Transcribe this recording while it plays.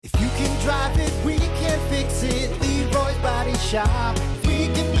drive it, we can fix it. Leroy's Body Shop. We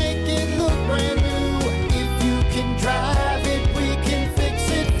can make it look brand new. If you can drive it, we can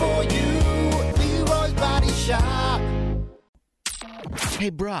fix it for you. Leroy's Body Shop. Hey,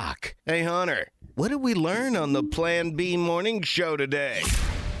 Brock. Hey, Hunter. What did we learn on the Plan B morning show today?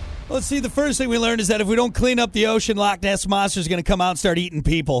 Let's see. The first thing we learned is that if we don't clean up the ocean, Loch Ness Monster is going to come out and start eating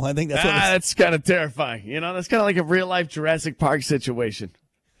people. I think that's what that's kind of terrifying. You know, that's kind of like a real-life Jurassic Park situation.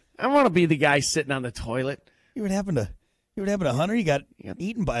 I want to be the guy sitting on the toilet. What happened to Hunter? He got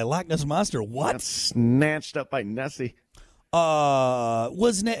eaten by a Loch Ness Monster. What? Got snatched up by Nessie.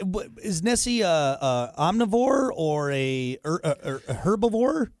 Is Nessie a omnivore or a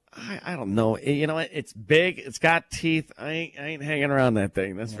herbivore? I don't know. You know what? It's big. It's got teeth. I ain't hanging around that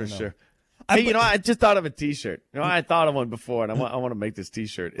thing. That's for sure. Hey, I just thought of a T-shirt. I thought of one before, and I want to make this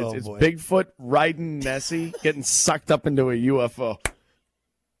T-shirt. It's Bigfoot riding Nessie, getting sucked up into a UFO.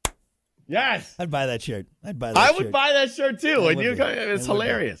 Yes, I'd buy that shirt. I would buy that shirt too. And it's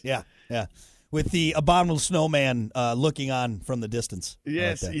hilarious. Yeah. With the abominable snowman looking on from the distance.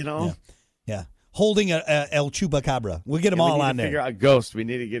 Yes, like Yeah. Holding a El Chupacabra. We'll get them all on there. Figure out Ghost. We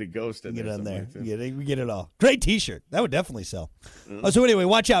need to get a Ghost in there. Get it on there. We Like get it all. Great T-shirt. That would definitely sell. So anyway,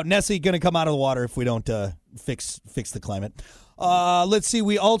 watch out. Nessie going to come out of the water if we don't fix the climate. Let's see.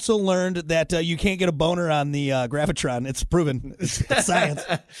 We also learned that you can't get a boner on the Gravitron. It's proven. It's science.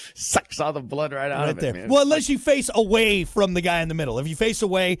 Sucks all the blood right out of it, man. Well, unless you face away from the guy in the middle. If you face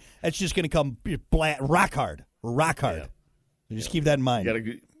away, that's just going to come rock hard. Rock hard. Yeah. So just keep that in mind. You got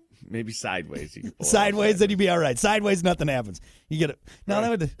to maybe sideways. You can sideways, then you'd be all right. Sideways, nothing happens. You get it. No, that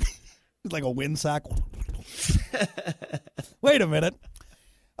would it's like a windsock. Wait a minute.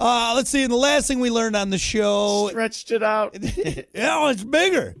 Let's see. And the last thing we learned on the show. Stretched it out. It's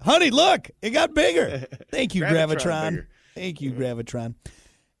bigger. Honey, look. It got bigger. Thank you, Gravitron. Thank you, Gravitron.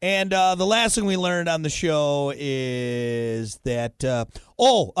 And the last thing we learned on the show is that,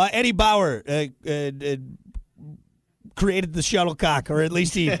 Eddie Bauer created the shuttlecock, or at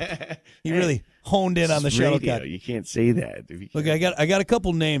least he really honed in on the shuttlecock. You can't say that. Look, I got a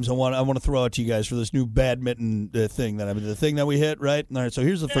couple names I want to throw out to you guys for this new badminton thing the thing that we hit, right? All right, so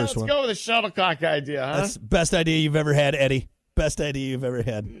here's the first one. Let's go with the shuttlecock idea, huh? That's the best idea you've ever had, Eddie. Best idea you've ever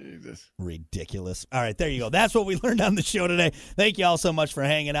had. Jesus. Ridiculous. All right, there you go. That's what we learned on the show today. Thank you all so much for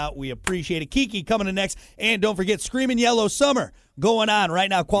hanging out. We appreciate it. Kiki coming in next. And don't forget, Screaming Yellow Summer going on right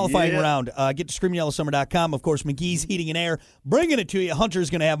now, qualifying round. Get to ScreamingYellowSummer.com. Of course, McGee's Heating and Air bringing it to you. Hunter's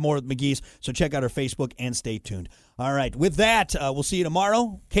going to have more with McGee's, so check out our Facebook and stay tuned. All right, with that, we'll see you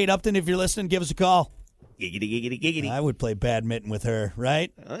tomorrow. Kate Upton, if you're listening, give us a call. Giggity, giggity, giggity. I would play badminton with her,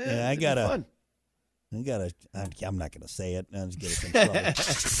 right? Oh, yeah, I got to. I'm not going to say it. I'll just get us in trouble.